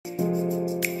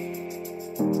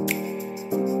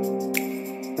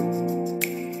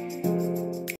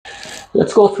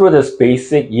Let's go through this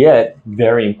basic yet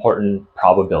very important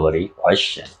probability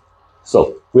question.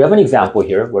 So we have an example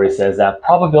here where it says that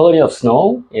probability of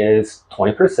snow is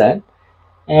 20%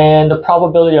 and the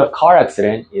probability of car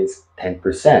accident is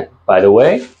 10%. By the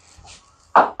way,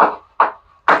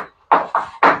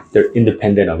 they're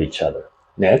independent of each other.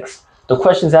 Next, the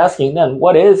question is asking then,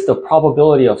 what is the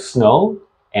probability of snow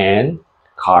and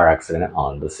car accident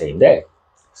on the same day?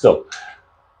 So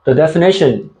the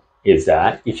definition is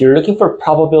that if you're looking for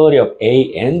probability of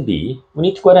A and B, we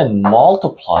need to go ahead and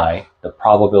multiply the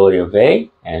probability of A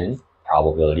and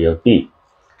probability of B.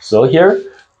 So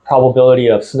here, probability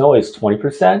of snow is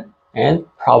 20% and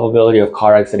probability of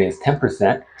car accident is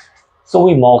 10%. So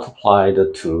we multiply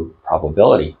the two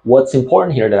probability. What's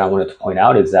important here that I wanted to point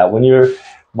out is that when you're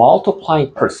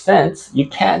multiplying percents, you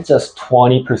can't just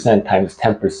 20% times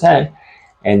 10%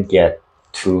 and get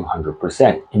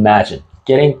 200%. Imagine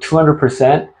getting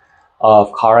 200%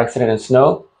 of car accident and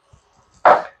snow.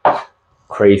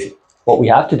 Crazy. What we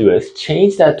have to do is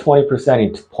change that 20%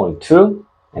 into 0.2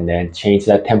 and then change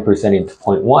that 10% into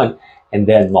 0.1 and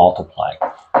then multiply.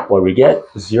 Where we get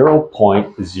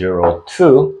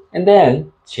 0.02 and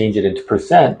then change it into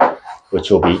percent, which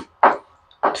will be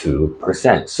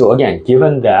 2%. So again,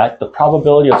 given that the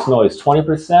probability of snow is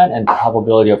 20% and the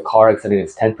probability of car accident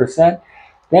is 10%,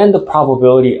 then the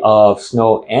probability of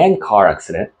snow and car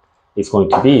accident is going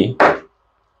to be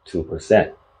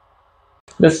 2%.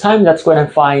 This time, let's go ahead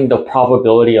and find the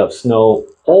probability of snow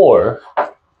or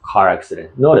car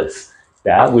accident. Notice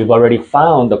that we've already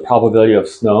found the probability of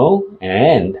snow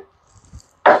and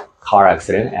car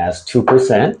accident as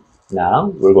 2%. Now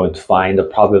we're going to find the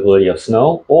probability of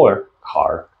snow or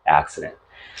car accident.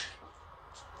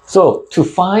 So to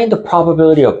find the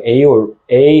probability of A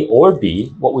or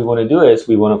B, what we want to do is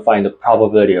we want to find the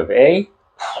probability of A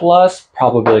plus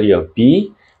probability of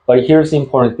B. But here's the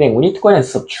important thing. We need to go ahead and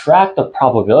subtract the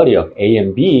probability of A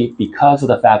and B because of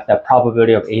the fact that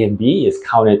probability of A and B is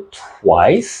counted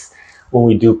twice when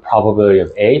we do probability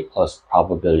of A plus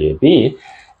probability of B.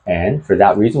 And for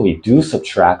that reason, we do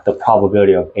subtract the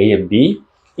probability of A and B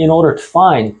in order to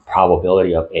find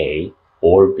probability of A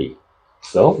or B.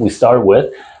 So we start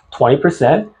with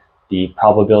 20%, the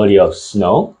probability of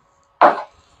snow,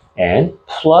 and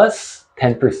plus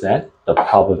 10%, the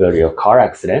probability of car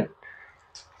accident.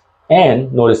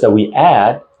 And notice that we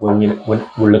add when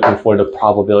we're looking for the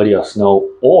probability of snow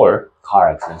or car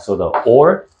accident. So the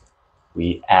or,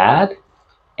 we add,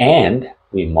 and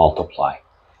we multiply.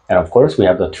 And of course, we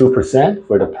have the 2%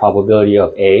 for the probability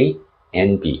of A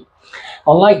and B.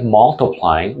 Unlike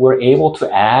multiplying, we're able to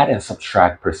add and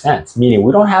subtract percents, meaning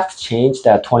we don't have to change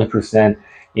that 20%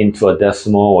 into a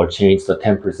decimal or change the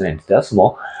 10% into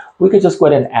decimal. We could just go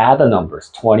ahead and add the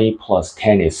numbers. 20 plus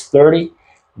 10 is 30,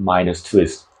 minus 2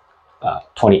 is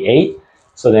 28.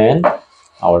 So then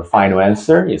our final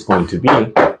answer is going to be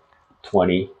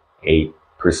 28%.